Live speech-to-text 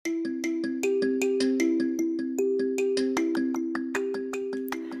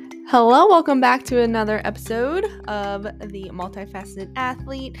Hello, welcome back to another episode of The Multifaceted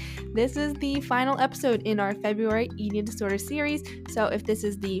Athlete. This is the final episode in our February eating disorder series. So if this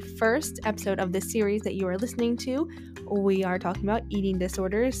is the first episode of this series that you are listening to, we are talking about eating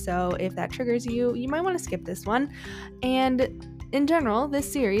disorders. So if that triggers you, you might want to skip this one. And in general, this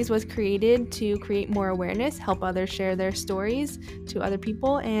series was created to create more awareness, help others share their stories to other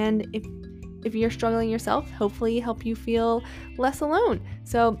people, and if you're struggling yourself, hopefully help you feel less alone.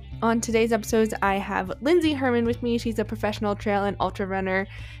 So on today's episodes, I have Lindsey Herman with me. She's a professional trail and ultra runner,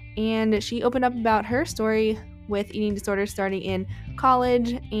 and she opened up about her story with eating disorders starting in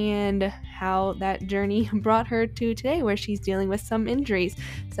college and how that journey brought her to today where she's dealing with some injuries.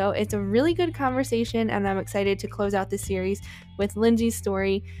 So it's a really good conversation, and I'm excited to close out this series with Lindsey's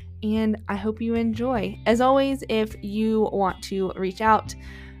story, and I hope you enjoy. As always, if you want to reach out,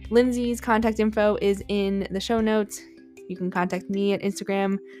 Lindsey's contact info is in the show notes. You can contact me at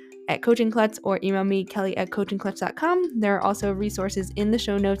Instagram at coachingklutz or email me kelly@coachingklutz.com. There are also resources in the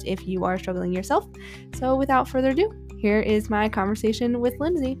show notes if you are struggling yourself. So without further ado, here is my conversation with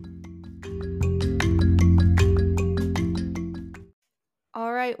Lindsey.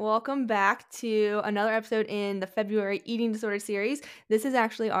 All right, welcome back to another episode in the February Eating Disorder series. This is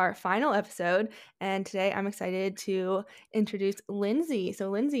actually our final episode, and today I'm excited to introduce Lindsey. So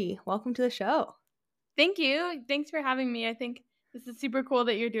Lindsey, welcome to the show. Thank you. Thanks for having me. I think this is super cool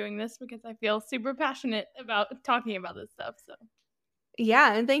that you're doing this because I feel super passionate about talking about this stuff. So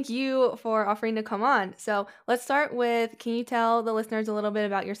Yeah, and thank you for offering to come on. So let's start with, can you tell the listeners a little bit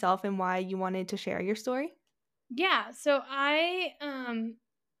about yourself and why you wanted to share your story? yeah, so I'm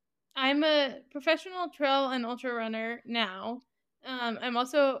a professional trail and ultra runner now. I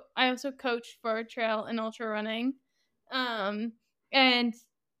also coach for trail and ultra running. And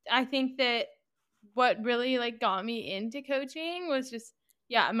I think that what really got me into coaching was just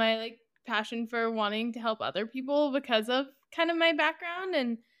my passion for wanting to help other people because of kind of my background.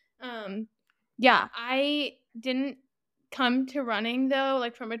 And I didn't come to running though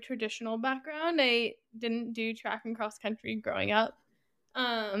from a traditional background. I didn't do track and cross country growing up.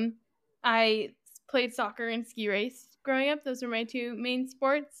 I played soccer and ski race growing up. Those were my two main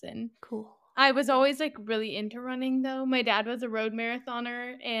sports. And Cool. I was always really into running though. My dad was a road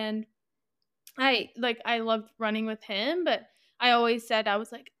marathoner, and I loved running with him, but I always said I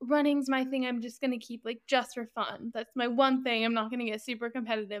was running's my thing. I'm just going to keep just for fun. That's my one thing I'm not going to get super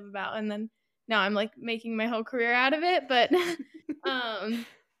competitive about. And then now I'm making my whole career out of it, but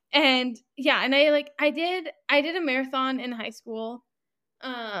and yeah, and I did a marathon in high school.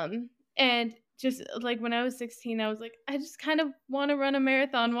 And just when I was 16, I was I just kind of want to run a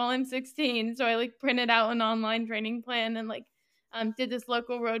marathon while I'm 16. So I printed out an online training plan and did this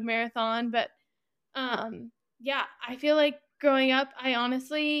local road marathon. But I feel growing up, I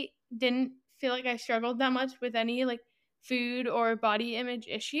honestly didn't feel I struggled that much with any food or body image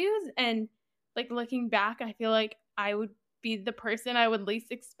issues. And looking back, I feel I would be the person I would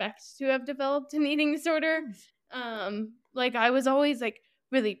least expect to have developed an eating disorder. I was always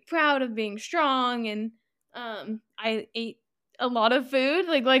really proud of being strong, and I ate a lot of food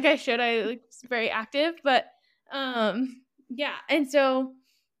like I should. I was very active, but and so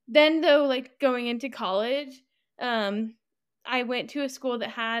then though going into college, I went to a school that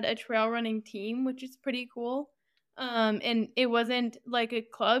had a trail running team, which is pretty cool. And it wasn't a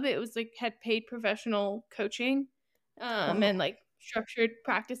club, it was had paid professional coaching, and structured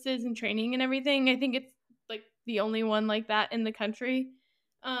practices and training and everything. I think it's the only one like that in the country.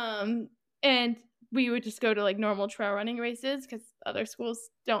 And we would just go to normal trail running races because other schools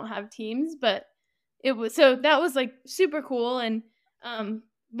don't have teams, but that was super cool. And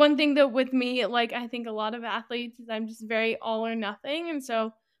one thing though with me, I think a lot of athletes, is I'm just very all or nothing. And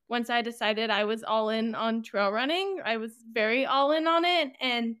so once I decided I was all in on trail running, I was very all in on it.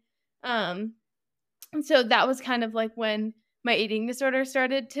 And so that was kind of when my eating disorder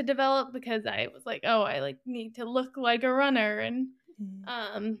started to develop, because I was I need to look like a runner. And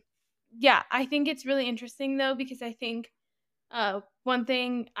I think it's really interesting though, because I think one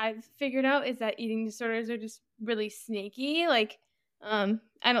thing I've figured out is that eating disorders are just really sneaky.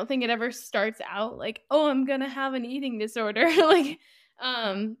 I don't think it ever starts out oh, I'm gonna have an eating disorder. I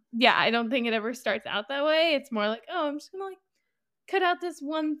don't think it ever starts out that way. It's more oh, I'm just gonna cut out this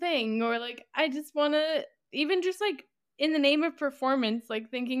one thing, or I just want to, even just in the name of performance,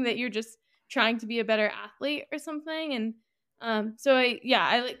 thinking that you're just trying to be a better athlete or something. And so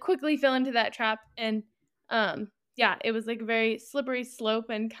I quickly fell into that trap. And it was a very slippery slope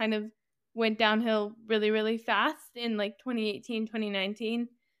and kind of went downhill really, really fast in 2018, 2019.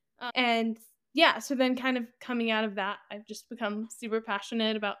 So then kind of coming out of that, I've just become super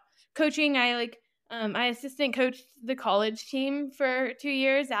passionate about coaching. I assistant coached the college team for 2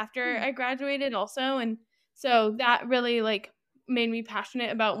 years after Hmm. I graduated also, and so that really, like, made me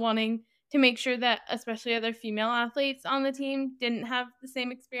passionate about wanting to make sure that especially other female athletes on the team didn't have the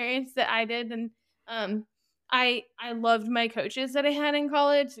same experience that I did, and, um, I loved my coaches that I had in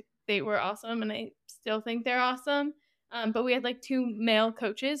college. They were awesome, and I still think they're awesome, but we had, like, 2 male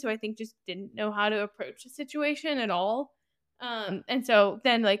coaches who I think just didn't know how to approach the situation at all. And so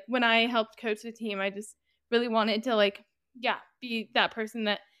then, like, when I helped coach the team, I just really wanted to, like, yeah, be that person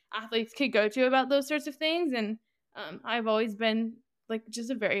that athletes could go to about those sorts of things. And I've always been like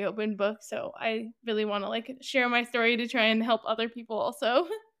just a very open book, so I really want to like share my story to try and help other people also.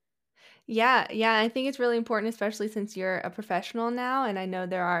 Yeah, yeah, I think it's really important, especially since you're a professional now, and I know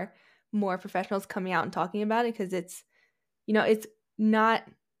there are more professionals coming out and talking about it because it's not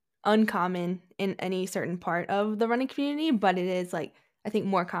uncommon in any certain part of the running community, but it is like I think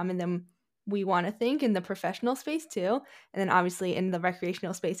more common than we want to think in the professional space too. And then obviously in the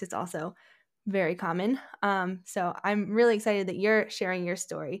recreational space, it's also very common. So I'm really excited that you're sharing your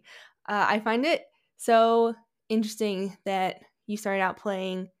story. I find it so interesting that you started out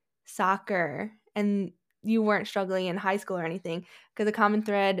playing soccer and you weren't struggling in high school or anything. Because a common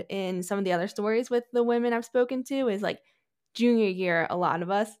thread in some of the other stories with the women I've spoken to is like junior year, a lot of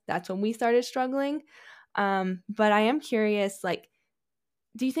us, that's when we started struggling. But I am curious, like,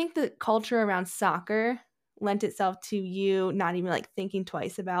 do you think the culture around soccer lent itself to you not even like thinking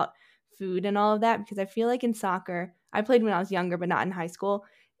twice about food and all of that? Because I feel like in soccer, I played when I was younger, but not in high school.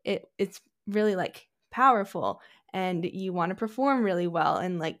 It's really like powerful and you want to perform really well.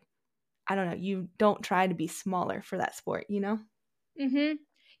 And like, I don't know, you don't try to be smaller for that sport, you know? Mhm.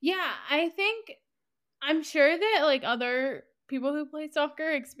 Yeah, I think I'm sure that like other people who play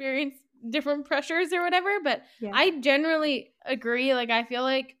soccer experience different pressures or whatever, but Yeah. I generally agree. Like I feel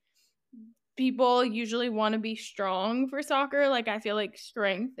like people usually want to be strong for soccer. Like I feel like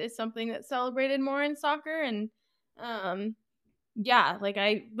strength is something that's celebrated more in soccer, and um yeah, like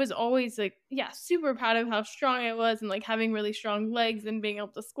I was always like, yeah, super proud of how strong I was and like having really strong legs and being able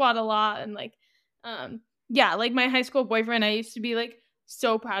to squat a lot and like um yeah, like my high school boyfriend, I used to be like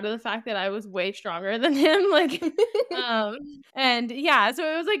so proud of the fact that I was way stronger than him. Like um and yeah, so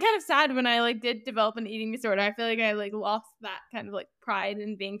it was like kind of sad when I like did develop an eating disorder. I feel like I like lost that kind of like pride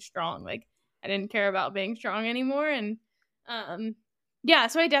in being strong. Like I didn't care about being strong anymore. And um yeah,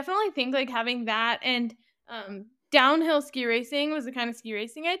 so I definitely think like having that and downhill ski racing was the kind of ski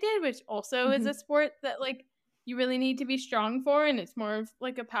racing I did, which also is a Mhm. sport that like you really need to be strong for, and it's more of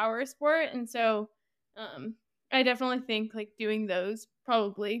like a power sport. And so um I definitely think like doing those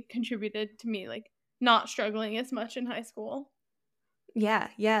probably contributed to me like not struggling as much in high school. Yeah,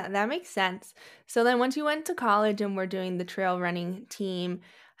 yeah, that makes sense. So then once you went to college and were doing the trail running team,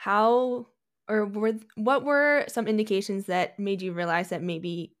 how or what were some indications that made you realize that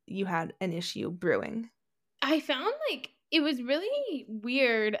maybe you had an issue brewing? I found like it was really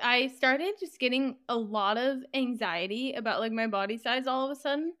weird. I started just getting a lot of anxiety about like my body size all of a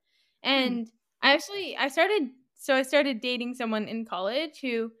sudden. Hmm. And I started dating someone in college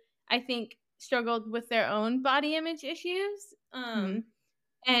who I think struggled with their own body image issues. Hmm.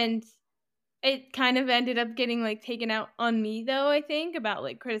 And it kind of ended up getting, like, taken out on me, though, I think, about,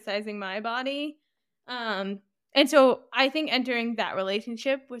 like, criticizing my body. Um, and so I think entering that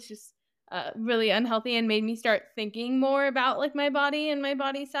relationship was just, really unhealthy and made me start thinking more about, like, my body and my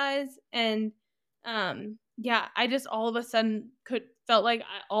body size. And, yeah, I just all of a sudden felt like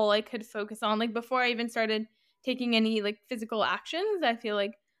all I could focus on, like, before I even started taking any, like, physical actions, I feel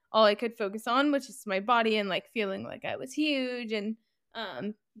like all I could focus on was just my body and, like, feeling like I was huge and,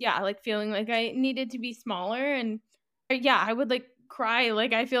 yeah, like feeling like I needed to be smaller. And yeah, I would like cry.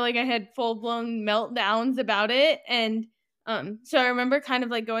 Like I feel like I had full blown meltdowns about it. And so I remember kind of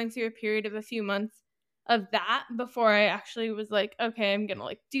like going through a period of a few months of that before I actually was like, okay, I'm gonna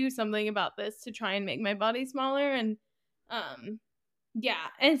like do something about this to try and make my body smaller. And um yeah.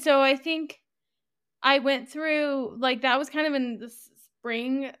 And so I think I went through like that was kind of in the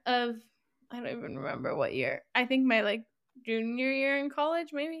spring of I don't even remember what year. I think my like junior year in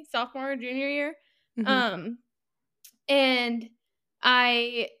college, maybe sophomore or junior year. Hmm. Um and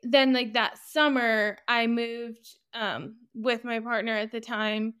I then like that summer I moved with my partner at the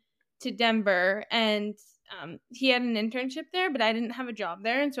time to Denver, and he had an internship there, but I didn't have a job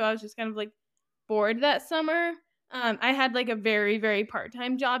there, and so I was just kind of like bored that summer. I had like a very, very part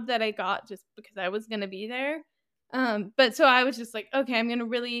time job that I got just because I was going to be there. But so I was just like, okay, I'm going to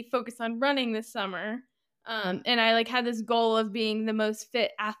really focus on running this summer. And I like had this goal of being the most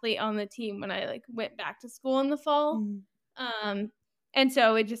fit athlete on the team when I like went back to school in the fall. Hmm. Um, and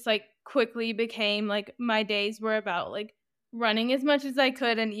so it just like quickly became like my days were about like running as much as I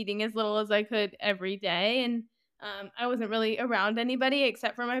could and eating as little as I could every day. And I wasn't really around anybody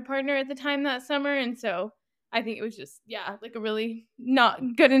except for my partner at the time that summer. And so I think it was just, yeah, like a really not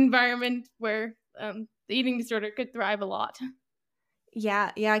good environment where the eating disorder could thrive a lot.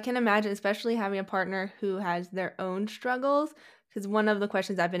 Yeah, yeah, I can imagine, especially having a partner who has their own struggles. Because one of the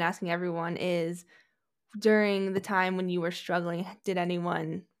questions I've been asking everyone is, during the time when you were struggling, did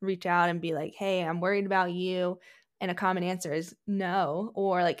anyone reach out and be like, "Hey, I'm worried about you"? And a common answer is no,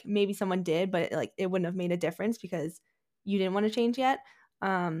 or like maybe someone did, but like it wouldn't have made a difference because you didn't want to change yet.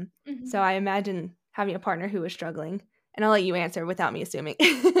 So Mhm. I imagine having a partner who was struggling, and I'll let you answer without me assuming.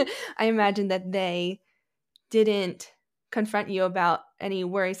 I imagine that they didn't confront you about any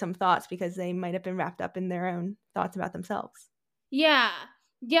worrisome thoughts because they might have been wrapped up in their own thoughts about themselves. Yeah.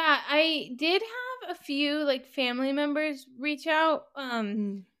 Yeah, I did have a few, like, family members reach out,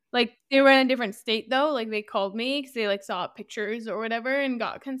 Mm, like, they were in a different state, though, like, they called me because they, like, saw pictures or whatever and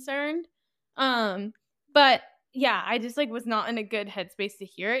got concerned, um, but, yeah, I just, like, was not in a good headspace to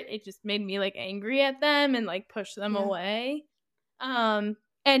hear it. It just made me, like, angry at them and, like, push them yeah, away, um,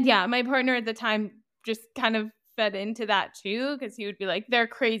 and, yeah, my partner at the time just kind of fed into that too because he would be like, "They're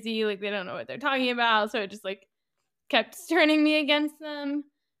crazy, like, they don't know what they're talking about," so it just, like, kept turning me against them.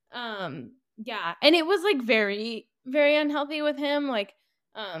 Yeah, and it was, like, very, very unhealthy with him, like,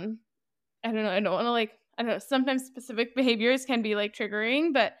 um, I don't know, I don't wanna, like I don't know, sometimes specific behaviors can be, like,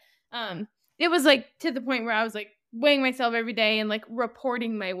 triggering, but, um, it was, like, to the point where I was, like, weighing myself every day and, like,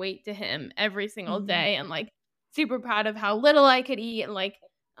 reporting my weight to him every single mhm, day and, like, super proud of how little I could eat and, like,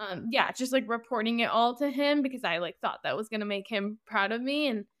 yeah, just, like, reporting it all to him because I, like, thought that was gonna make him proud of me,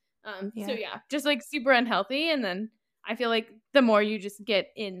 and, so, yeah. yeah, just, like, super unhealthy, and then I feel like the more you just get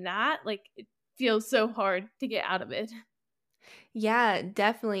in that, like, it feels so hard to get out of it. Yeah,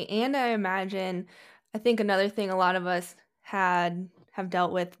 definitely. And I imagine, I think another thing a lot of us have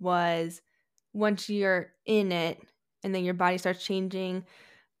dealt with was once you're in it and then your body starts changing,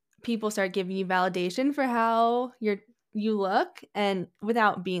 people start giving you validation for how you look, and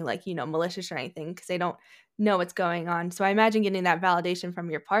without being like, malicious or anything, because they don't know what's going on. So I imagine getting that validation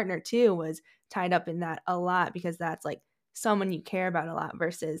from your partner too was tied up in that a lot, because that's like someone you care about a lot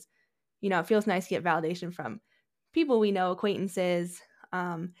versus, it feels nice to get validation from people we know, acquaintances,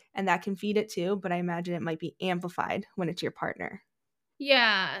 and that can feed it too. But I imagine it might be amplified when it's your partner.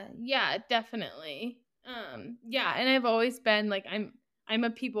 Yeah, yeah, definitely. Yeah, and I've always been like I'm a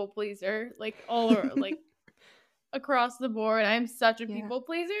people pleaser, like like across the board. I'm such a Yeah. people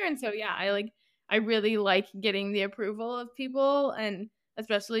pleaser, and so yeah, I really like getting the approval of people and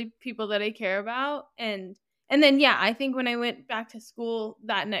especially people that I care about. And then yeah, I think when I went back to school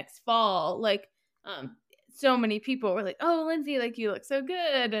that next fall, like um so many people were like, "Oh, Lindsay, like you look so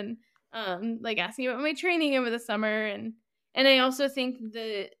good." And like asking about my training over the summer and I also think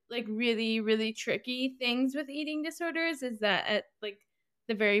the like really really tricky things with eating disorders is that at like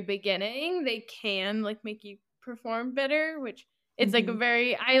the very beginning they can like make you perform better, which it's like a Hmm.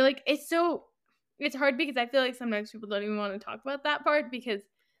 very I like it's hard because I feel like sometimes people don't even want to talk about that part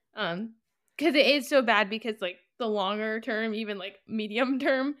um because it is so bad because like the longer term, even like medium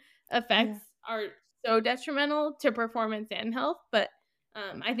term effects Yeah. are so detrimental to performance and health. But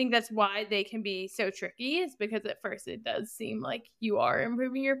I think that's why they can be so tricky is because at first it does seem like you are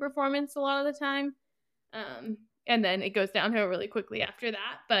improving your performance a lot of the time. Um, and then it goes downhill really quickly after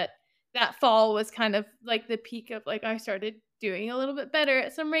that. But that fall was kind of like the peak of like I started doing a little bit better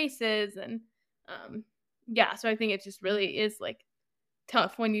at some races and um yeah, so I think it just really is like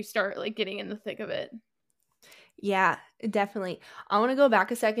tough when you start like getting in the thick of it. Yeah, definitely. I want to go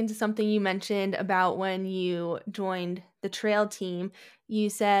back a second to something you mentioned about when you joined the trail team. You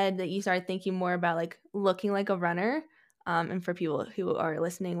said that you started thinking more about like looking like a runner. And for people who are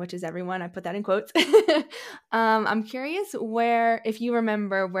listening, which is everyone, I put that in quotes. I'm curious if you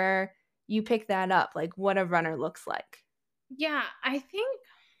remember where you picked that up, like what a runner looks like. Yeah, I think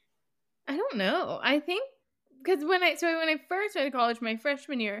I don't know. I think because when I first went to college my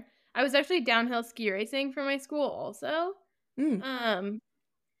freshman year, I was actually downhill ski racing for my school also. Mm, Um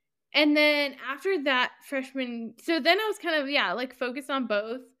And then after that freshman so then I was kind of, yeah, like, focused on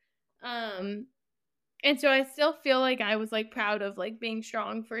both, um, and so I still feel like I was, like, proud of, like, being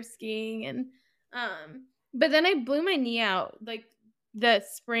strong for skiing but then I blew my knee out, like, the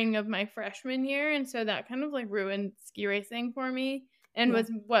spring of my freshman year, and so that kind of, like, ruined ski racing for me and yeah. was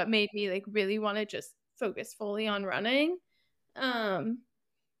what made me, like, really wanna just focus fully on running, um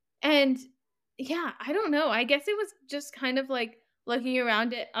and yeah, I don't know. I guess it was just kind of like looking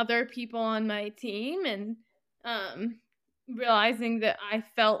around at other people on my team and um realizing that I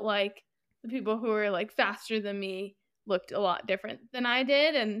felt like the people who were like faster than me looked a lot different than I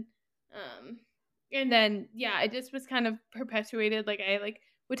did, um and then yeah, it just was kind of perpetuated. Like I like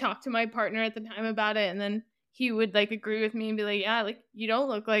would talk to my partner at the time about it, and then he would like agree with me and be like, yeah, like you don't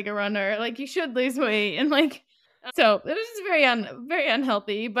look like a runner, like you should lose weight, and like so it was just very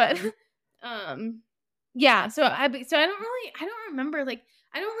unhealthy, but um yeah, so I don't remember, like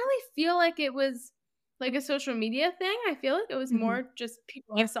I don't really feel like it was like a social media thing. I feel like it was Mhm. more just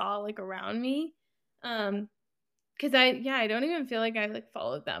people I saw like around me. Um, because I don't even feel like I like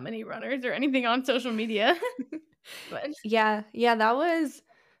followed that many runners or anything on social media. But Yeah, that was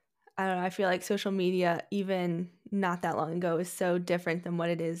I don't know, I feel like social media, even not that long ago, is so different than what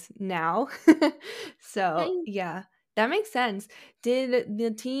it is now. So, mm, yeah, that makes sense. Did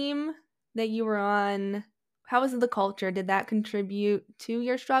the team that you were on, how was the culture? Did that contribute to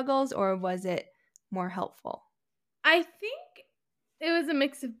your struggles or was it more helpful? I think it was a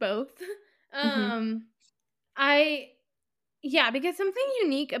mix of both. Mhm. Um, I Yeah, because something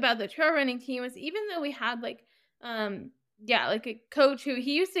unique about the trail running team was even though we had like yeah, like a coach who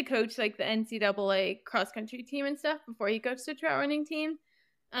he used to coach like the NCAA cross country team and stuff before he coached the trail running team.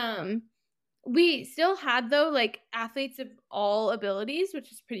 Um we still had though like athletes of all abilities,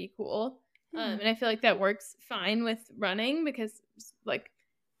 which is pretty cool. Hmm. And I feel like that works fine with running because like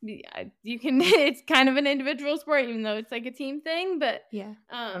you can it's kind of an individual sport even though it's like a team thing, but Yeah.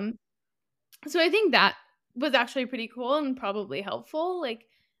 um so I think that was actually pretty cool and probably helpful. Like,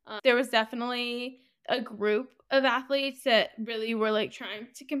 there was definitely a group of athletes that really were like trying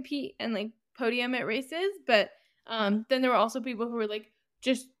to compete and like podium at races, but then there were also people who were like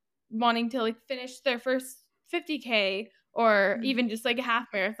just wanting to like finish their first 50K or Mm. even just like a half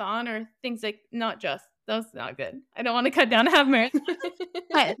marathon or things like not just that's not good. I don't want to cut down a half marathon.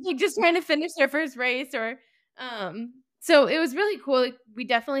 But, like, just trying to finish their first race or, so it was really cool, like, we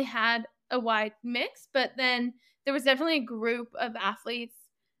definitely had a wide mix, but then there was definitely a group of athletes,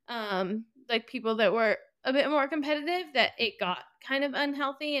 like, people that were a bit more competitive that it got kind of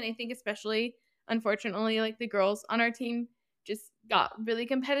unhealthy, and I think especially, unfortunately, like, the girls on our team just got really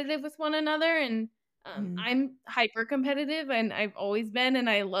competitive with one another, and, Mm. I'm hyper competitive, and I've always been, and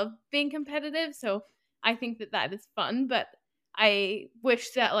I love being competitive, so I think that that is fun, but I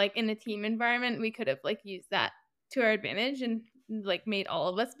wish that like in a team environment we could have like used that to our advantage and like made all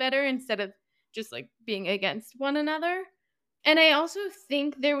of us better instead of just like being against one another. And I also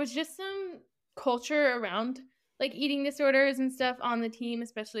think there was just some culture around like eating disorders and stuff on the team,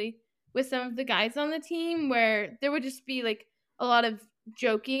 especially with some of the guys on the team, where there would just be like a lot of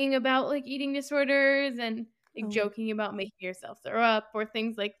joking about like eating disorders and like Oh. joking about making yourself throw up or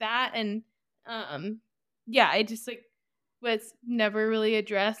things like that. And um, yeah, I just like was never really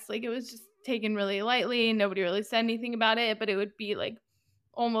addressed. Like it was just taken really lightly and nobody really said anything about it, but it would be like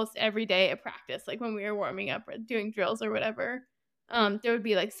almost every day at practice, like when we were warming up or doing drills or whatever. There would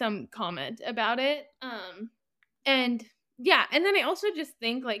be like some comment about it. And yeah, and then I also just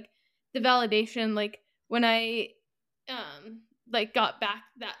think like the validation, like when I like got back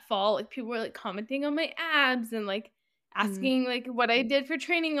that fall, like people were like commenting on my abs and like Mm. asking like what I did for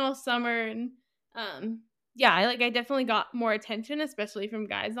training all summer and um yeah, I definitely got more attention, especially from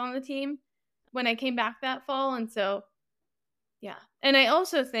guys on the team when I came back that fall. And so yeah. And I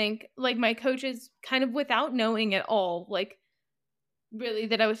also think like my coaches kind of without knowing at all, like really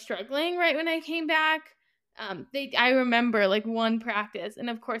that I was struggling right when I came back. I remember like one practice, and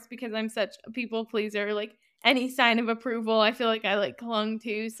of course, because I'm such a people pleaser, like any sign of approval, I feel like I like clung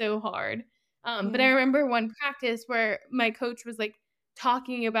to so hard. But I Yeah. remember one practice where my coach was like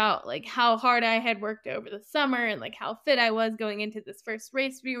talking about like how hard I had worked over the summer and like how fit I was going into this first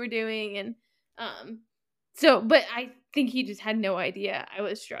race we were doing, and um, but I think he just had no idea I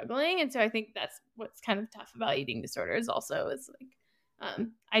was struggling, and so I think that's what's kind of tough about eating disorders. Also, is like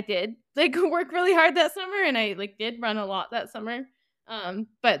I did like work really hard that summer and I like did run a lot that summer.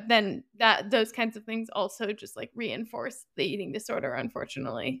 But then that those kinds of things also just like reinforce the eating disorder,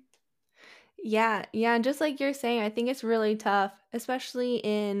 unfortunately. Yeah, and just like you're saying, I think it's really tough, especially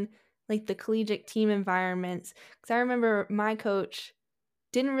in like the collegiate team environments. Because I remember my coach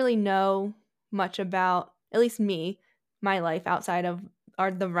didn't really know much about, at least me, my life outside of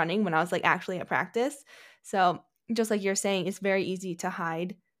the running when I was like actually at practice. So just like you're saying, it's very easy to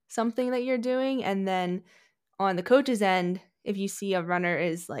hide something that you're doing, and then on the coach's end, if you see a runner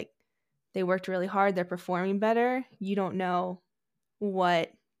is like they worked really hard, they're performing better, you don't know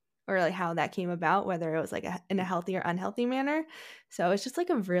what or like how that came about, whether it was like in a healthy or unhealthy manner. So it's just like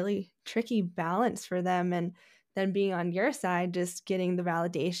a really tricky balance for them. And then being on your side, just getting the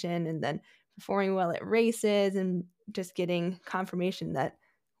validation and then performing well at races and just getting confirmation that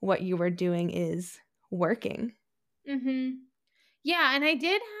what you were doing is working. Yeah, and I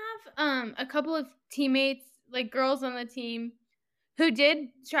did have a couple of teammates, like girls on the team, who did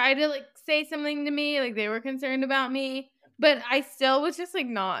try to like say something to me, like they were concerned about me, but I still was just like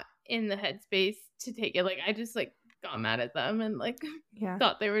not in the headspace to take it. Like I just like got mad at them and like Yeah.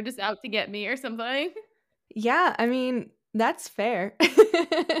 thought they were just out to get me or something. Yeah, I mean, that's fair.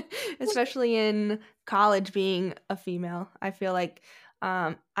 Especially in college being a female. I feel like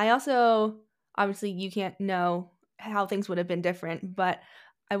I also obviously you can't know how things would have been different, but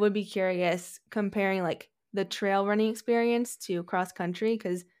I would be curious comparing like the trail running experience to cross country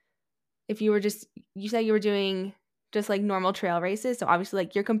cuz if you were just you said you were doing just like normal trail races, so obviously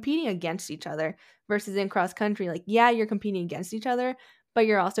like you're competing against each other versus in cross country like yeah, you're competing against each other, but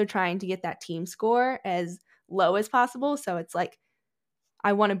you're also trying to get that team score as low as possible. So it's like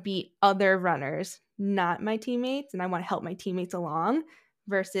I want to beat other runners, not my teammates, and I want to help my teammates along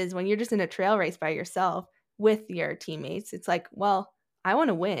versus when you're just in a trail race by yourself with your teammates. It's like, well, I want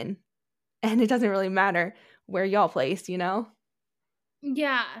to win, and it doesn't really matter where y'all placed, you know?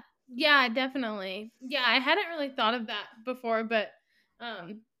 Yeah. Yeah, definitely. Yeah, I hadn't really thought of that before, but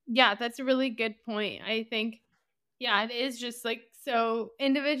yeah, that's a really good point. I think yeah, it is just like so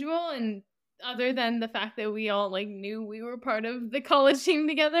individual and other than the fact that we all like knew we were part of the college team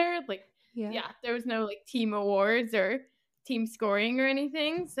together, like Yeah. yeah, there was no like team awards or team scoring or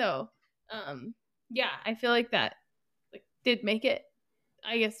anything. So, yeah, I feel like that like did make it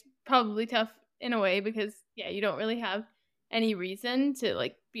I guess probably tough in a way because yeah, you don't really have any reason to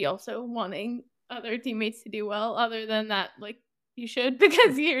like be also wanting other teammates to do well other than that like you should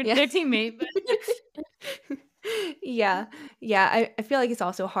because you're Yeah. their teammate. But Yeah. Yeah. I feel like it's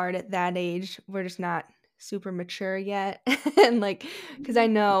also hard at that age. We're just not super mature yet. And like, because I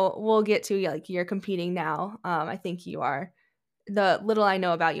know we'll get to like you're competing now. I think you are. The little I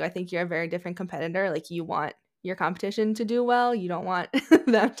know about you, I think you're a very different competitor. Like you want your competition to do well. You don't want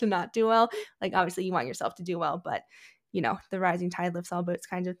them to not do well. Like obviously you want yourself to do well, but you know, the rising tide lifts all boats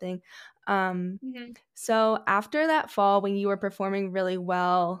kind of thing. Um, Mhm. so after that fall when you were performing really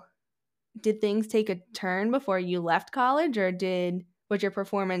well, did things take a turn before you left college or was your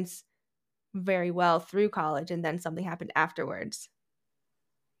performance very well through college and then something happened afterwards?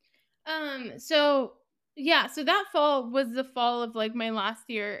 So yeah, so that fall was the fall of like my last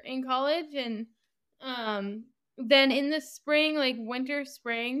year in college and um then in the spring, like winter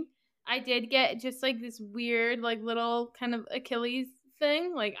spring, I did get just like this weird like little kind of Achilles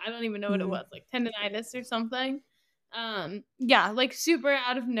thing. Like I don't even know what it Mm, was, like tendonitis or something. Yeah, like super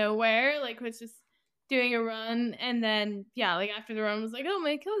out of nowhere, like was just doing a run and then yeah, like after the run was like, "Oh,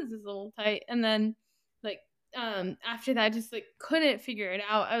 my Achilles is a little tight." And then like after that just like couldn't figure it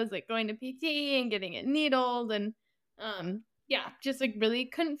out. I was like going to PT and getting it needled and yeah, just like really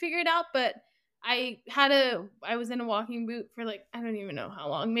couldn't figure it out. But I was in a walking boot for like I don't even know how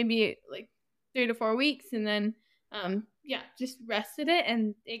long, maybe like 3 to 4 weeks, and then yeah, just rested it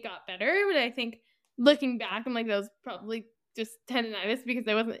and it got better. But I think looking back, I'm like that was probably just tendonitis because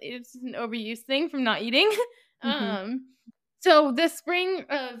it's just an overuse thing from not eating. mm-hmm, um so the spring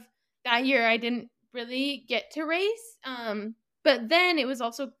of that year I didn't really get to race. But then it was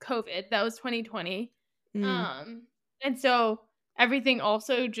also COVID. That was 2020. mm, And so everything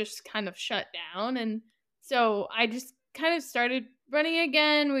also just kind of shut down. And so I just kind of started running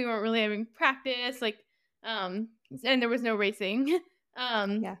again. We weren't really having practice, like, and there was no racing.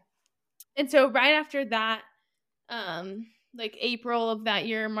 um, yeah. and so right after that, like April of that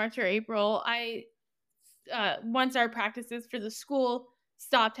year, March or April, once our practices for the school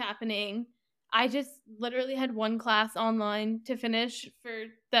stopped happening, I just literally had one class online to finish for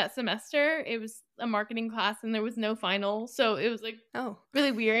that semester. It was a marketing class and there was no final. So it was like Oh.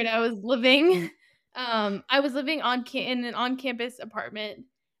 really weird. I was living in an on-campus apartment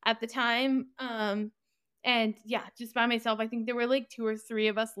at the time. And yeah, just by myself. I think there were like 2 or 3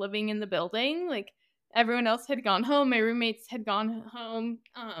 of us living in the building. Like everyone else had gone home. My roommates had gone home.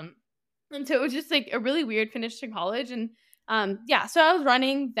 And so it was just like a really weird finish to college. And yeah, so I was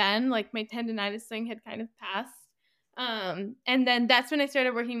running then, like my tendonitis thing had kind of passed. And then that's when I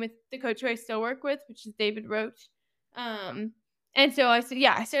started working with the coach who I still work with, which is David Roach. Um, and so I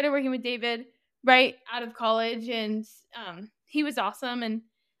started working with David right out of college, and he was awesome. And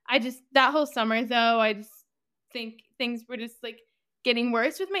that whole summer though, I just think things were just like getting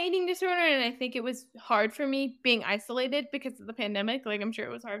worse with my eating disorder, and I think it was hard for me being isolated because of the pandemic. Like I'm sure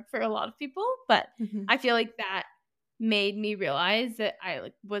it was hard for a lot of people, but Mm-hmm. I feel like that made me realize that I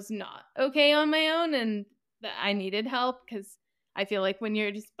like was not okay on my own and that I needed help because I feel like when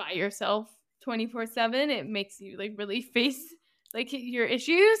you're just by yourself 24/7, it makes you like really face like your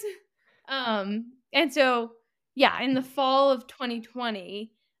issues. And so yeah, in the fall of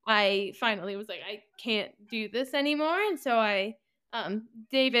 2020, I finally was like, I can't do this anymore. And so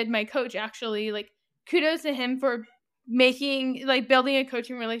David, my coach, actually, like, kudos to him for making, like, building a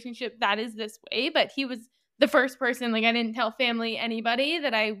coaching relationship that is this way. But he was the first person, like, I didn't tell family, anybody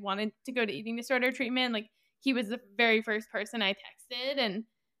that I wanted to go to eating disorder treatment. Like, he was the very first person I texted. And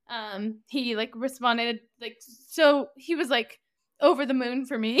he like responded, like, so he was like over the moon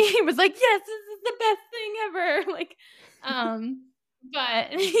for me. He was like, yes, this is the best thing ever. Like, but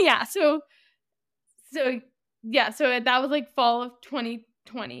yeah, so so that was like fall of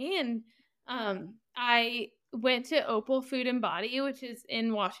 2020. And I went to Opal Food and Body, which is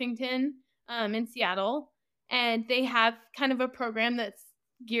in Washington, in Seattle, and they have kind of a program that's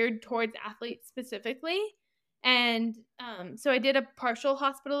geared towards athletes specifically. And so I did a partial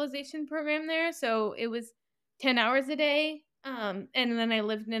hospitalization program there, so it was 10 hours a day. And then I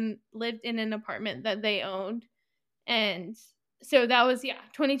lived in an apartment that they owned. And so that was,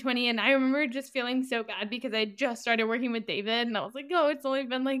 2020. And I remember just feeling so bad because I just started working with David, and I was like, oh, it's only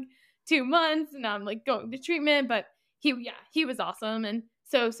been like 2 months and I'm like going to treatment. But he was awesome and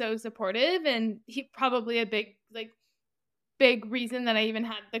so supportive. And he probably a big reason that I even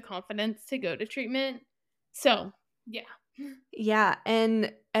had the confidence to go to treatment. So, yeah. Yeah.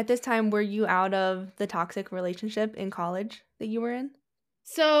 And at this time, were you out of the toxic relationship in college that you were in?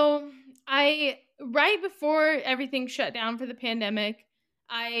 So right before everything shut down for the pandemic,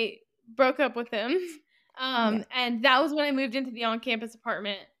 I broke up with him. Yeah. And that was when I moved into the on-campus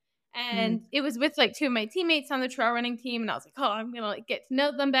apartment. And it was with like two of my teammates on the trail running team. And I was like, oh, I'm going to like get to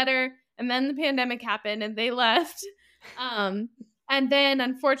know them better. And then the pandemic happened and they left. And then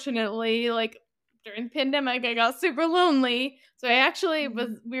unfortunately, like during the pandemic, I got super lonely. So I actually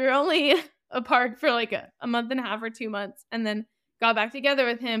we were only apart for like a month and a half or 2 months. And then got back together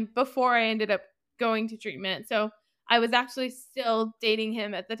with him before I ended up going to treatment. So I was actually still dating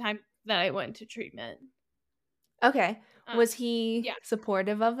him at the time that I went to treatment. Okay. Was he Yeah.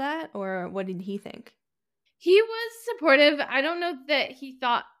 supportive of that, or what did he think? He was supportive. I don't know that he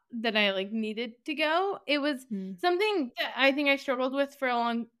thought that I like needed to go. It was something that I think I struggled with for a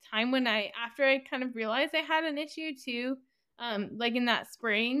long time after I kind of realized I had an issue too, like in that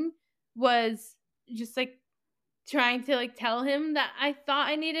spring, was just like trying to like tell him that I thought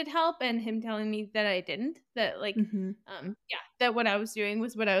I needed help and him telling me that I didn't, that like that what I was doing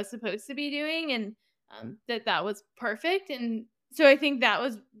was what I was supposed to be doing, and that was perfect. And so I think that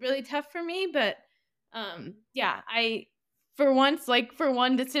was really tough for me. But I for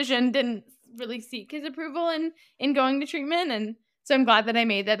one decision didn't really seek his approval in going to treatment. And so I'm glad that I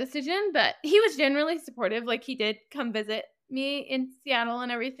made that decision. But he was generally supportive. Like, he did come visit me in Seattle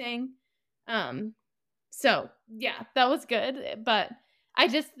and everything. So yeah, that was good. But I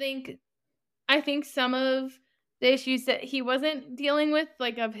think some of the issues that he wasn't dealing with,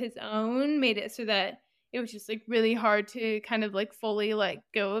 like of his own, made it so that it was just like really hard to kind of like fully let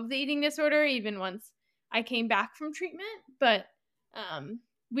go of the eating disorder, even once I came back from treatment. But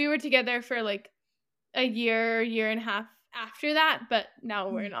we were together for like a year and a half after that, but now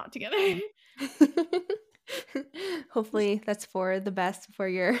we're not together. Hopefully that's for the best for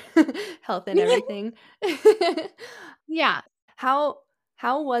your health and everything. Yeah. How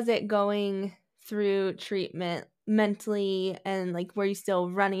was it going through treatment mentally, and like were you still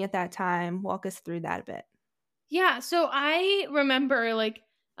running at that time? Walk us through that a bit. Yeah, so I remember like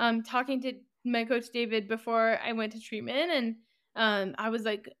talking to my coach David before I went to treatment, and I was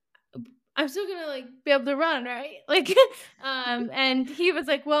like, I'm still gonna like be able to run, right? Like, and he was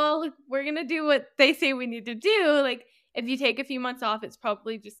like, well, like, we're gonna do what they say we need to do. Like, if you take a few months off, it's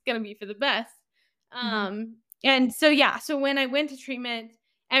probably just gonna be for the best. And so when I went to treatment,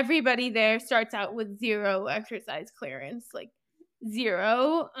 everybody there starts out with 0 exercise clearance, like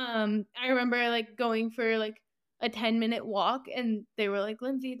 0. I remember like going for like a 10-minute walk, and they were like,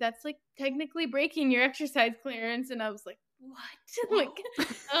 Lindsey, that's like technically breaking your exercise clearance. And I was like, what? Like,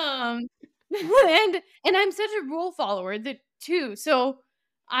 and I'm such a rule follower too. So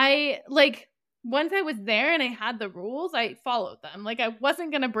I like, once I was there and I had the rules, I followed them. Like, I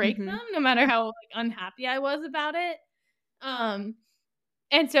wasn't gonna break them no matter how like unhappy I was about it.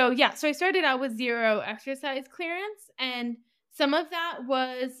 And so so I started out with 0 exercise clearance, and some of that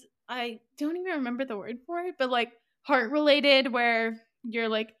was, I don't even remember the word for it, but like heart related, where your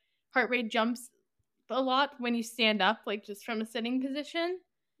like heart rate jumps a lot when you stand up, like just from a sitting position.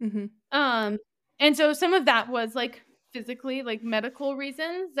 And so some of that was like physically, like medical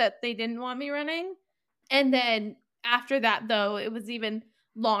reasons that they didn't want me running. And then after that, though, it was even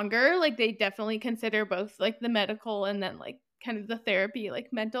longer. Like they definitely consider both like the medical and then like kind of the therapy,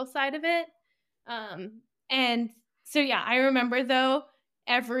 like mental side of it. And so yeah, I remember though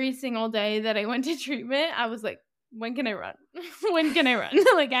every single day that I went to treatment, I was like, when can I run? When can I run?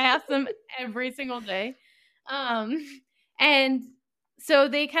 Like I asked them every single day. Um, and so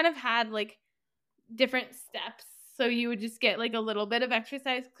they kind of had like different steps. So you would just get like a little bit of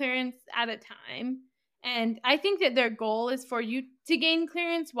exercise clearance at a time. And I think that their goal is for you to gain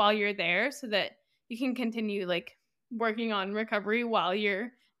clearance while you're there so that you can continue like working on recovery while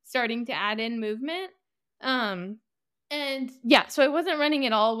you're starting to add in movement. Um and yeah, so I wasn't running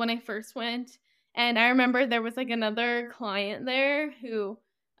at all when I first went. And I remember there was like another client there who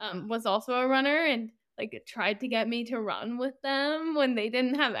was also a runner and like tried to get me to run with them when they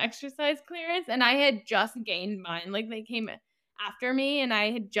didn't have exercise clearance, and I had just gained mine. Like they came after me and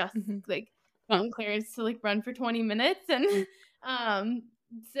I had just like gotten clearance to like run for 20 minutes, and um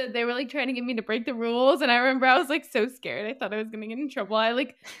so they were like trying to get me to break the rules, and I remember I was like so scared. I thought I was gonna get in trouble. I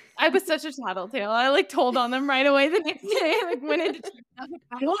was such a tattletale. I like told on them right away the next day. I like went into treatment. I was like,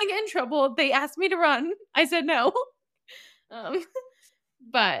 I don't want to get in trouble. They asked me to run. I said no. Um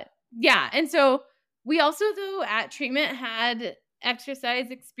but yeah, and so we also though at treatment had exercise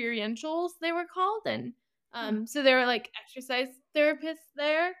experientials, they were called, and so there were like exercise therapists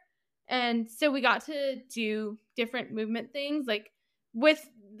there, and so we got to do different movement things. Like with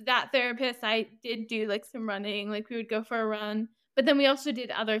that therapist, I did do like some running, like we would go for a run, but then we also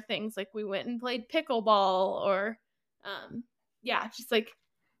did other things, like we went and played pickleball or yeah, just like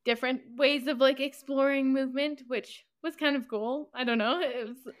different ways of like exploring movement, which was kind of cool. I don't know. It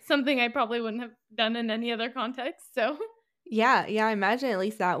was something I probably wouldn't have done in any other context. So Yeah, I imagine at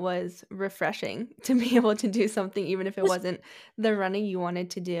least that was refreshing to be able to do something even if it wasn't the running you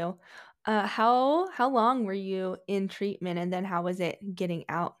wanted to do. How long were you in treatment, and then how was it getting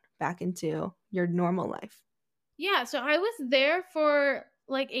out back into your normal life? yeah, so I was there for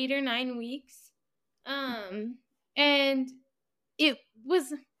like 8 or 9 weeks. Um, and it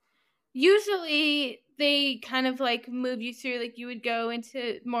was usually they kind of like move you through, like you would go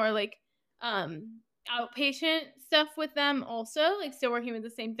into more like outpatient stuff with them also, like still working with the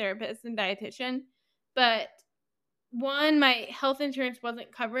same therapist and dietitian. But one, my health insurance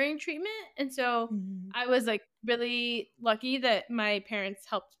wasn't covering treatment, and so Mhm. I was like really lucky that my parents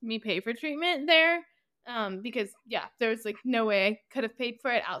helped me pay for treatment there. Because yeah, there was like no way I could have paid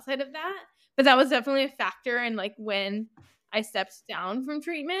for it outside of that. But that was definitely a factor in like when I stepped down from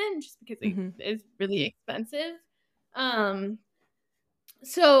treatment, just because it Mhm. is really expensive. Um,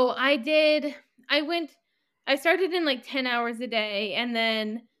 so I started in like 10 hours a day, and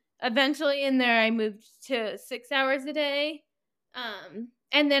then eventually in there I moved to 6 hours a day.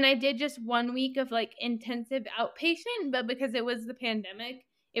 And then I did just 1 week of like intensive outpatient, but because it was the pandemic,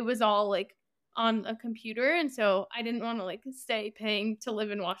 it was all like on a computer. And so I didn't want to like stay paying to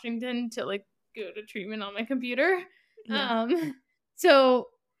live in Washington to like go to treatment on my computer. Yeah. Um, so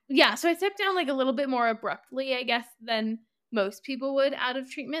yeah, so I stepped down like a little bit more abruptly, I guess, than most people would out of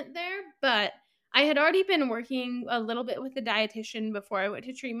treatment there. But I had already been working a little bit with a dietitian before I went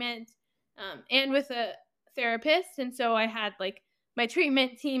to treatment, and with a therapist. And so I had like my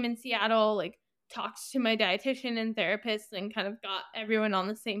treatment team in Seattle, like talked to my dietitian and therapist and kind of got everyone on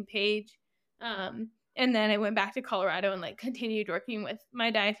the same page. And then I went back to Colorado and like continued working with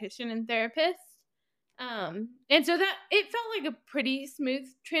my dietitian and therapist. And so that it felt like a pretty smooth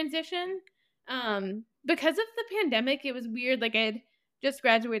transition. Because of the pandemic, it was weird. Like I had just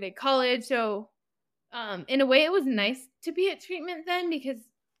graduated college, so in a way it was nice to be at treatment then because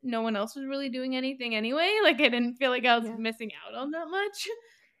no one else was really doing anything anyway. Like I didn't feel like I was Yeah. missing out on that much.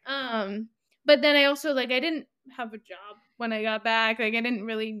 Um, but then I also like I didn't have a job when I got back. Like I didn't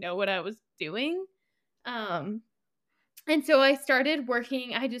really know what I was doing. Um, and so I started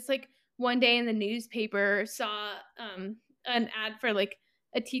working. I just like one day in the newspaper saw an ad for like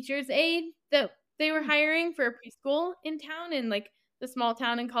a teacher's aide that they were hiring for a preschool in town, in like the small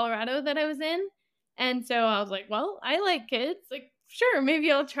town in Colorado that I was in. And so I was like, well, I like kids. Like, sure,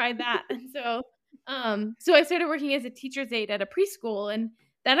 maybe I'll try that. And so I started working as a teacher's aide at a preschool, and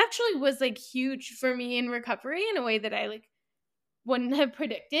that actually was like huge for me in recovery in a way that I like wouldn't have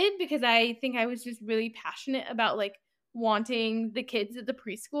predicted, because I think I was just really passionate about like wanting the kids at the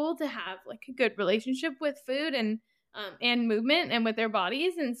preschool to have like a good relationship with food and movement and with their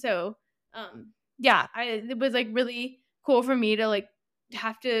bodies. And so yeah, it was like really cool for me to like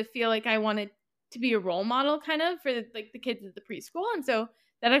have to feel like I wanted to be a role model kind of for like the kids at the preschool. And so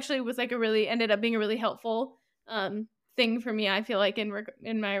that actually was like a really ended up being a really helpful thing for me, I feel like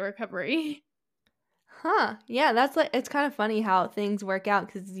in my recovery. Huh. Yeah, that's like it's kind of funny how things work out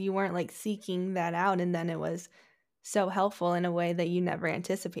because you weren't like seeking that out and then it was so helpful in a way that you never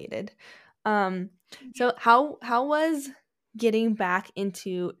anticipated. Um so how was getting back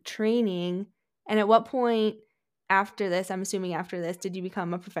into training, and at what point after this, I'm assuming after this, did you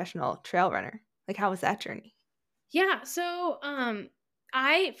become a professional trail runner? Like how was that journey? Yeah, so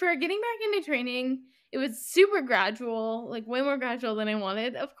I for getting back into training, it was super gradual, like way more gradual than I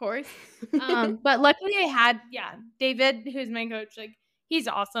wanted, of course. But luckily I had David, who's my coach, like he's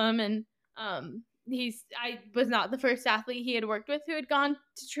awesome, and I was not the first athlete he had worked with who had gone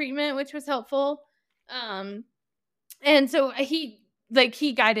to treatment, which was helpful. Um and so he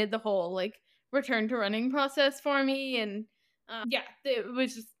guided the whole like return to running process for me, and it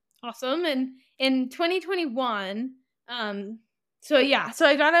was just awesome. And in 2021, so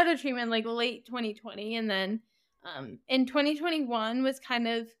I got out of treatment like late 2020, and then in 2021 was kind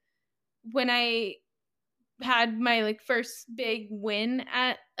of when I had my like first big win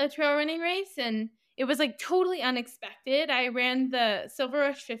at a trail running race, and it was like totally unexpected. I ran the Silver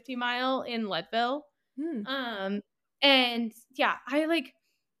Rush 50 mile in Leadville. Hmm. um and yeah,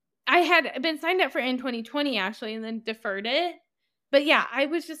 I had been signed up for in 2020 actually, and then deferred it. But yeah, I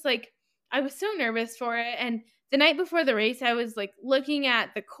was just like, I was so nervous for it. And the night before the race, I was like looking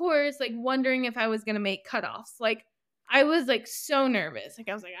at the course, like wondering if I was going to make cutoffs. Like I was like so nervous. Like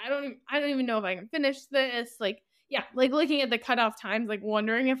I was like, I don't even know if I can finish this. Like, yeah, like looking at the cutoff times, like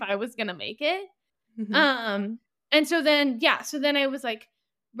wondering if I was going to make it. Mhm. And so then I was like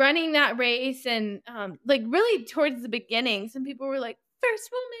running that race, and like really towards the beginning, some people were like, first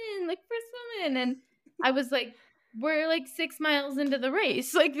woman. And I was like, we're like 6 miles into the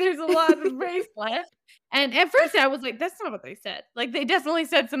race. Like there's a lot of race left. And at first I was like, that's not what they said. Like they definitely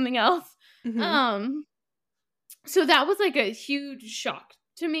said something else. Mhm. Um so that was like a huge shock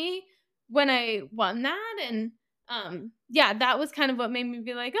to me when I won that. And yeah, that was kind of what made me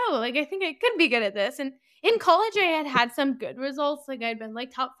be like, oh, like I think I could be good at this. And in college I had some good results, like I'd been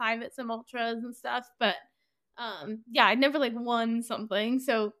like top 5 at some ultras and stuff, but yeah, I'd never like won something.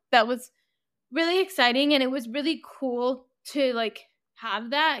 So that was really exciting, and it was really cool to like have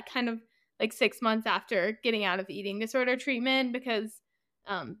that kind of like 6 months after getting out of eating disorder treatment, because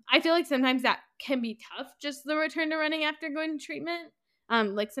I feel like sometimes that can be tough, just the return to running after going to treatment.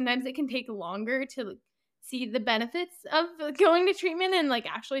 Like sometimes it can take longer to like, see the benefits of going to treatment and like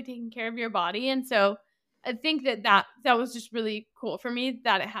actually taking care of your body. And so I think that was just really cool for me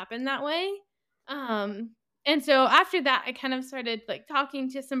that it happened that way. um and so after that I kind of started like talking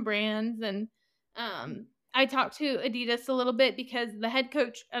to some brands, and I talked to Adidas a little bit because the head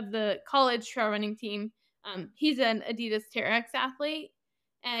coach of the college trail running team, he's an Adidas Terex athlete,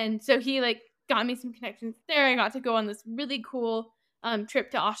 and so he like got me some connections there. I got to go on this really cool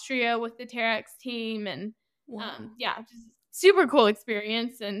trip to Austria with the Terex team, and Wow. yeah, just super cool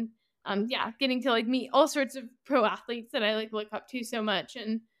experience. And yeah, getting to like meet all sorts of pro athletes that I like look up to so much.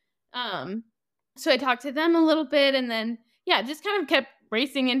 And um, so I talked to them a little bit, and then yeah, just kind of kept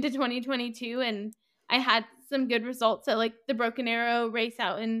racing into 2022, and I had some good results at like the Broken Arrow race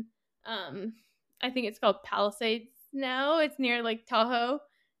out in um I think it's called Palisades now. It's near like Tahoe.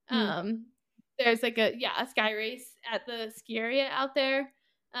 Hmm. Um there's like a sky race at the ski area out there.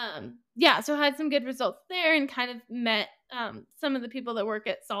 Yeah, so I had some good results there, and kind of met some of the people that work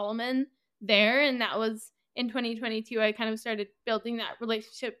at Solomon there, and that was in 2022. I kind of started building that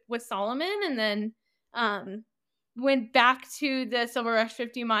relationship with Solomon, and then um went back to the Silver Rush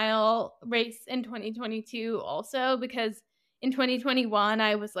 50 mile race in 2022 also, because in 2021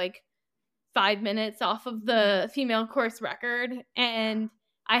 I was like 5 minutes off of the female course record, and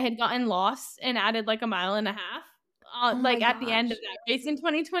I had gotten lost and added like a mile and a half Oh my like at the end of gosh. that race in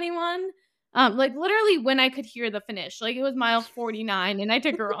 2021. Like literally when I could hear the finish, like it was mile 49 and I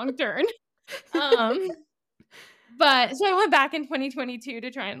took a wrong turn. um but so I went back in 2022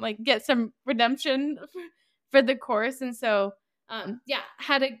 to try and like get some redemption for the course. And so yeah,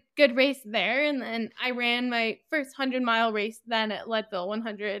 had a good race there. And then I ran my first 100-mile race then at Leadville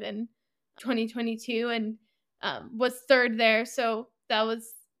 100 in 2022, and was third there. So that was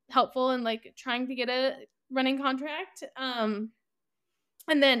helpful in like trying to get a running contract. And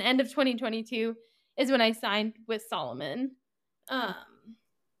then end of 2022 is when I signed with Solomon. Um,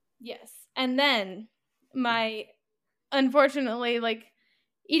 yes. And then my unfortunately, like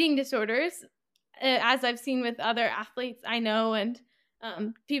eating disorders, as I've seen with other athletes I know, and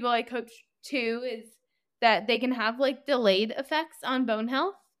people I coach too, is that they can have like delayed effects on bone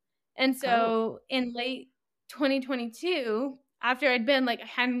health. And Oh. so in late 2022, after I'd been like, I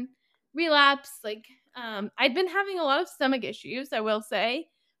hadn't relapsed, like I'd been having a lot of stomach issues, I will say,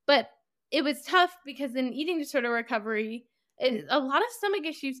 but it was tough because in eating disorder recovery, a lot of stomach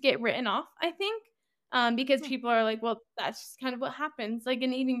issues get written off, I think, because people are like, well, that's just kind of what happens, like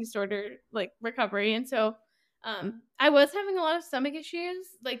in eating disorder, like recovery. And so I was having a lot of stomach issues,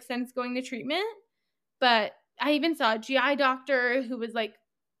 like since going to treatment, but I even saw a GI doctor who was like,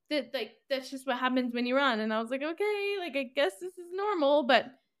 that's just what happens when you run. And I was like, okay, like I guess this is normal, but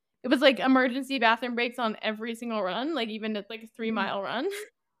it was like emergency bathroom breaks on every single run, like even at like a 3-mile run.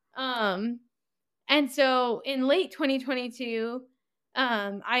 And so in late 2022,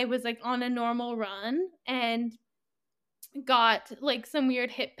 I was like on a normal run and got like some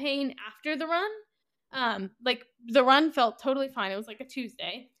weird hip pain after the run. Like the run felt totally fine. It was like a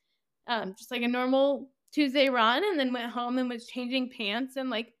Tuesday, just like a normal Tuesday run, and then went home and was changing pants and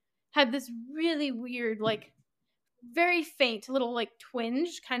like had this really weird, like very faint little like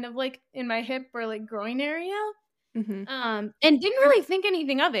twinge kind of like in my hip or like groin area. Mm-hmm. And didn't really think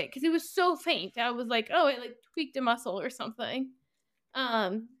anything of it because it was so faint. I was like, oh, it like tweaked a muscle or something.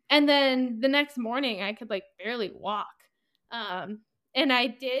 And then the next morning I could like barely walk. And I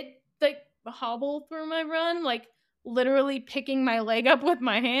did like hobble through my run, like literally picking my leg up with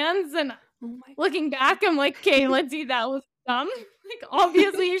my hands. And looking back, I'm like, okay, Lindsey, that was dumb. Like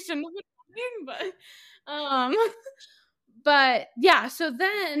obviously you shouldn't have been running, but yeah, so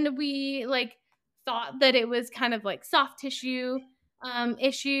then we like thought that it was kind of like soft tissue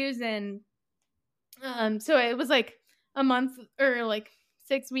issues, and so it was like a month or like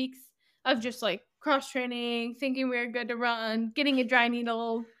 6 weeks of just like cross training, thinking we were good to run, getting a dry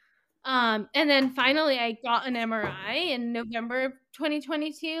needle. And then finally I got an MRI in November of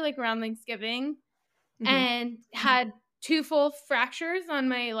 2022, like around Thanksgiving, and had 2 full fractures on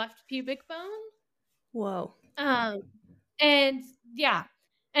my left pubic bone. Whoa. And yeah.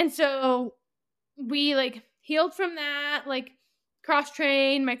 And so we like healed from that, like cross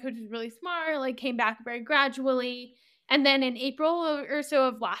trained. My coach was really smart, like came back very gradually. And then in April or so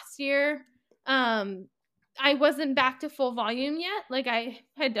of last year, I wasn't back to full volume yet. Like I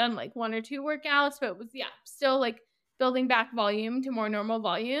had done like 1 or 2 workouts, but it was, still like building back volume to more normal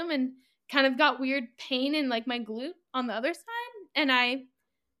volume, and kind of got weird pain in like my glute on the other side. And I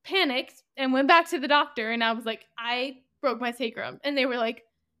panicked and went back to the doctor, and I was like, I broke my sacrum. And they were like,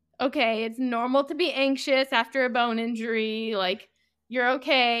 okay, it's normal to be anxious after a bone injury. Like, you're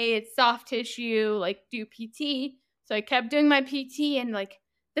okay. It's soft tissue. Like, do PT. So I kept doing my PT, and like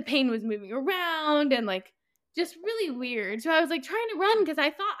the pain was moving around and like just really weird. So I was like trying to run because I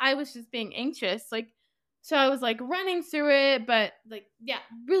thought I was just being anxious. Like, so I was like running through it, but like,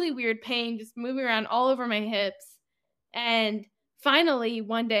 really weird pain, just moving around all over my hips. And finally,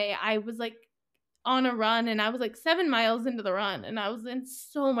 one day I was like on a run, and I was like 7 miles into the run, and I was in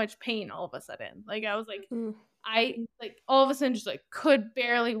so much pain all of a sudden. Like I was like, I like all of a sudden just like could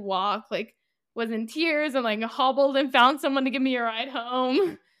barely walk, like was in tears, and like hobbled and found someone to give me a ride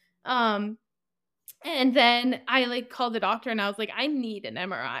home. And then I like called the doctor, and I was like, I need an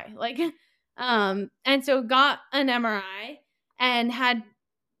MRI. Like, and so got an MRI and had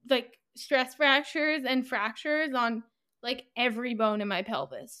like stress fractures and fractures on like every bone in my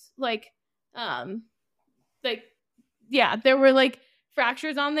pelvis. There were like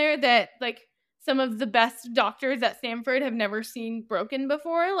fractures on there that like some of the best doctors at Stanford have never seen broken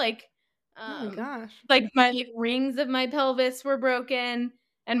before. Like, oh my gosh. Like my like rings of my pelvis were broken,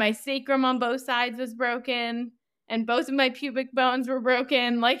 and my sacrum on both sides was broken, and both of my pubic bones were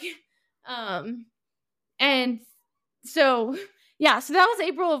broken. Like, and so so that was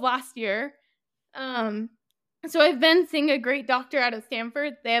April of last year. So I've been seeing a great doctor out of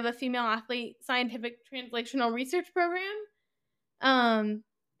Stanford. They have a female athlete scientific translational research program.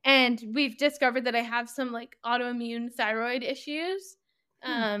 And we've discovered that I have some like autoimmune thyroid issues.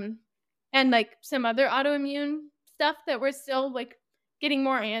 And like some other autoimmune stuff that we're still like getting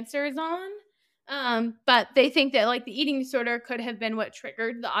more answers on. But they think that like the eating disorder could have been what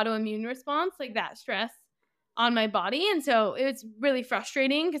triggered the autoimmune response, like that stress on my body. And so it was really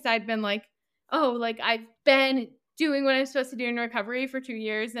frustrating because I'd been like, oh, like I've been doing what I'm supposed to do in recovery for 2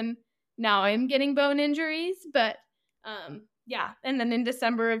 years, and now I'm getting bone injuries. But and then in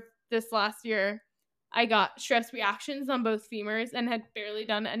December of this last year, I got stress reactions on both femurs and had barely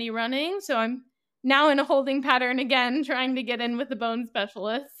done any running. So I'm now in a holding pattern again, trying to get in with the bone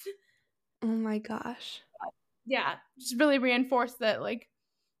specialist. Oh my gosh. Yeah, just really reinforced that like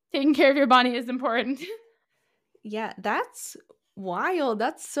taking care of your body is important. Yeah, that's wild.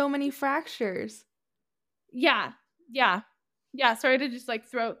 That's so many fractures. Yeah. Sorry to just like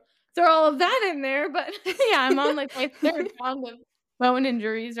throw all of that in there, but I'm on like my 3rd round of bone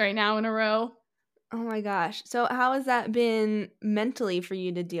injuries right now in a row. Oh my gosh. So how has that been mentally for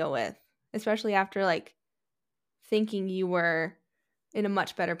you to deal with? especially after like thinking you were in a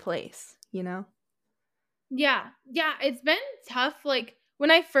much better place, you know? Yeah. Yeah, it's been tough. Like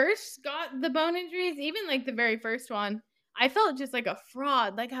when I first got the bone injuries, even like the very first one, I felt just like a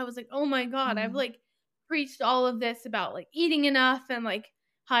fraud. Like I was like, "Oh my god, I've Mm. like preached all of this about like eating enough and like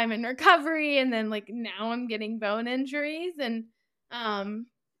how I'm in recovery and then like now I'm getting bone injuries and um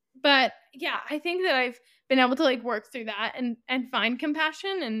but yeah, I think that I've been able to like work through that and find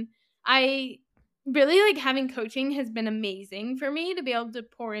compassion and I really like having coaching has been amazing for me to be able to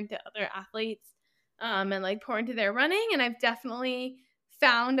pour into other athletes and like pour into their running. And I've definitely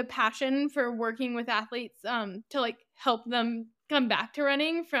found a passion for working with athletes to like help them come back to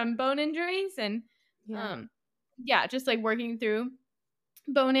running from bone injuries and Yeah. um, yeah, just like working through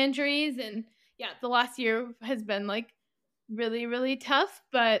bone injuries. And yeah, the last year has been like really, really tough.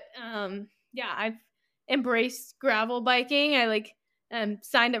 But yeah, I've embraced gravel biking. I like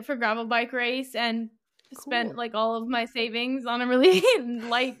signed up for gravel bike race and spent Cool. like all of my savings on a really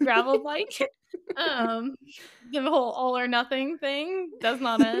light gravel bike. Um, the whole all or nothing thing does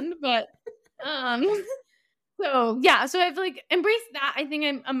not end, but um, so yeah, so I've like embraced that. I think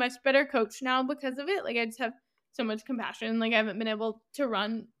I'm a much better coach now because of it. Like I just have so much compassion. Like I haven't been able to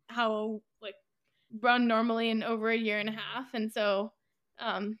run normally in over a year and a half, and so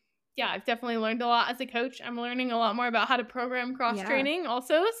yeah, I've definitely learned a lot as a coach. I'm learning a lot more about how to program cross Yeah. training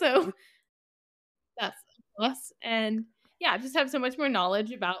also. So that's a plus. And yeah, just have so much more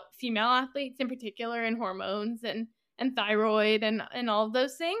knowledge about female athletes in particular and hormones and thyroid and all of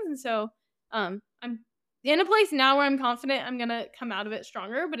those things. And so I'm in a place now where I'm confident I'm gonna come out of it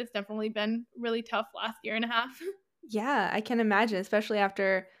stronger, but it's definitely been really tough last year and a half. Yeah, I can imagine, especially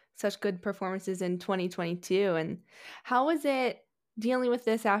after such good performances in 2022. And how was it dealing with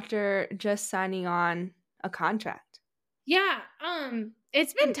this after just signing on a contract? Yeah,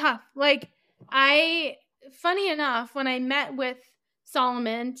 it's been tough. Like I funny enough, when I met with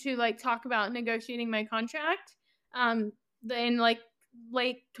Solomon to like talk about negotiating my contract, in like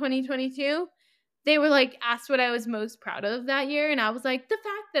late 2022, they were like asked what I was most proud of that year and I was like the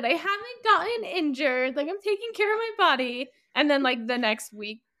fact that I haven't gotten injured, like I'm taking care of my body. And then like the next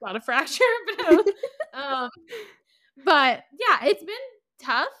week got a fracture, um but yeah, it's been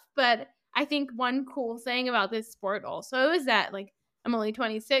tough, but I think one cool thing about this sport also is that like I'm only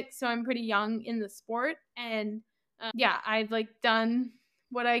 26, so I'm pretty young in the sport and yeah, I've like done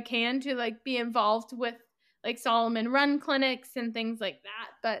what I can to like be involved with like Solomon run clinics and things like that,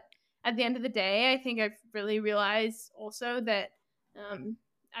 but at the end of the day, I think I've really realized also that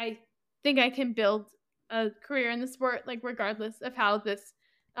I think I can build a career in the sport like regardless of how this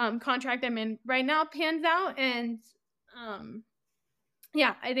contract I'm in right now pans out and um,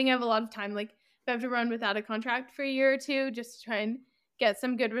 yeah, I think I have a lot of time. Like, if I have to run without a contract for a year or two just to try and get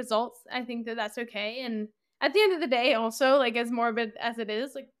some good results, I think that that's okay. And at the end of the day, also, like, as morbid as it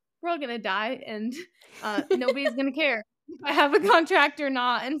is, like, we're all gonna die, and nobody's gonna care if I have a contract or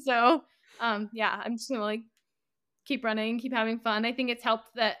not. And so, yeah, I'm just gonna like keep running, keep having fun. I think it's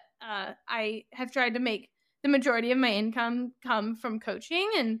helped that I have tried to make the majority of my income come from coaching,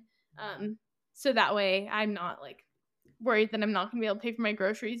 and so that way I'm not like worried that I'm not gonna be able to pay for my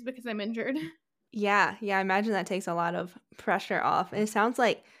groceries because I'm injured. Yeah, yeah, I imagine that takes a lot of pressure off. And it sounds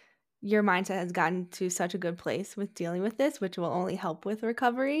like your mindset has gotten to such a good place with dealing with this, which will only help with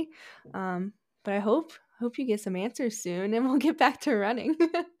recovery. But I hope you get some answers soon and we'll get back to running.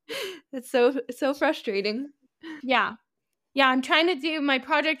 It's so frustrating. Yeah. Yeah, I'm trying to do my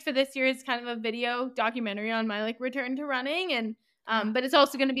project for this year is kind of a video documentary on my like return to running and Ah, but it's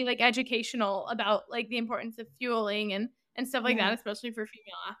also going to be like educational about like the importance of fueling and stuff like yeah. that, especially for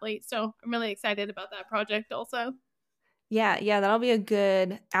female athletes. So I'm really excited about that project also. Yeah, yeah, that'll be a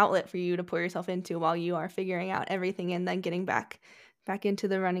good outlet for you to pour yourself into while you are figuring out everything and then getting back into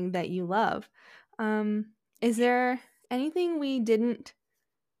the running that you love. Is there anything we didn't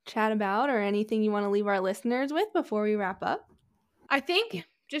chat about or anything you want to leave our listeners with before we wrap up? I think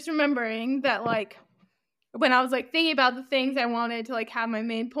just remembering that like when I was like thinking about the things I wanted to like have my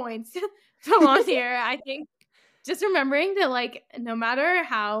main points from on here, I think just remembering that like no matter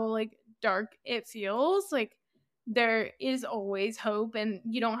how like dark it feels, like there is always hope and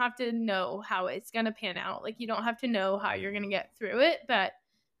you don't have to know how it's going to pan out. Like you don't have to know how you're going to get through it, but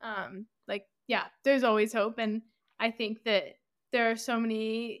like yeah, there's always hope and I think that there are so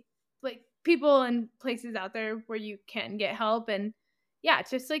many like people and places out there where you can get help and yeah,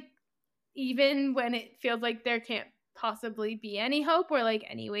 just like even when it feels like there can't possibly be any hope or like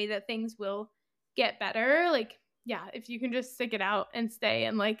any way that things will get better, like yeah, if you can just stick it out and stay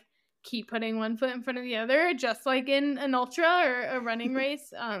and like keep putting one foot in front of the other, just like in an ultra or a running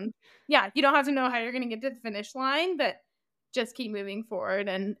race. Yeah, you don't have to know how you're going to get to the finish line, but just keep moving forward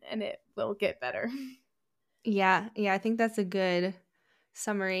and it will get better. Yeah, I think that's a good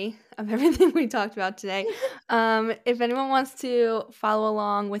summary of everything we talked about today. If anyone wants to follow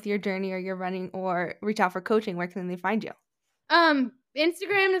along with your journey or your running or reach out for coaching, where can they find you?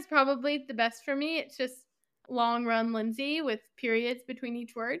 Instagram is probably the best for me. It's just long run Lindsey with periods between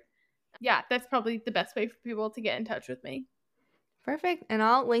each word. Yeah, that's probably the best way for people to get in touch with me. Perfect. And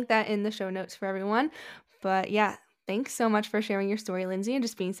I'll link that in the show notes for everyone. But yeah, thanks so much for sharing your story, Lindsey, and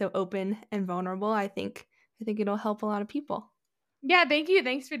just being so open and vulnerable. I think it'll help a lot of people. Yeah, thank you.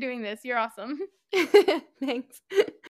 Thanks for doing this. You're awesome. Thanks.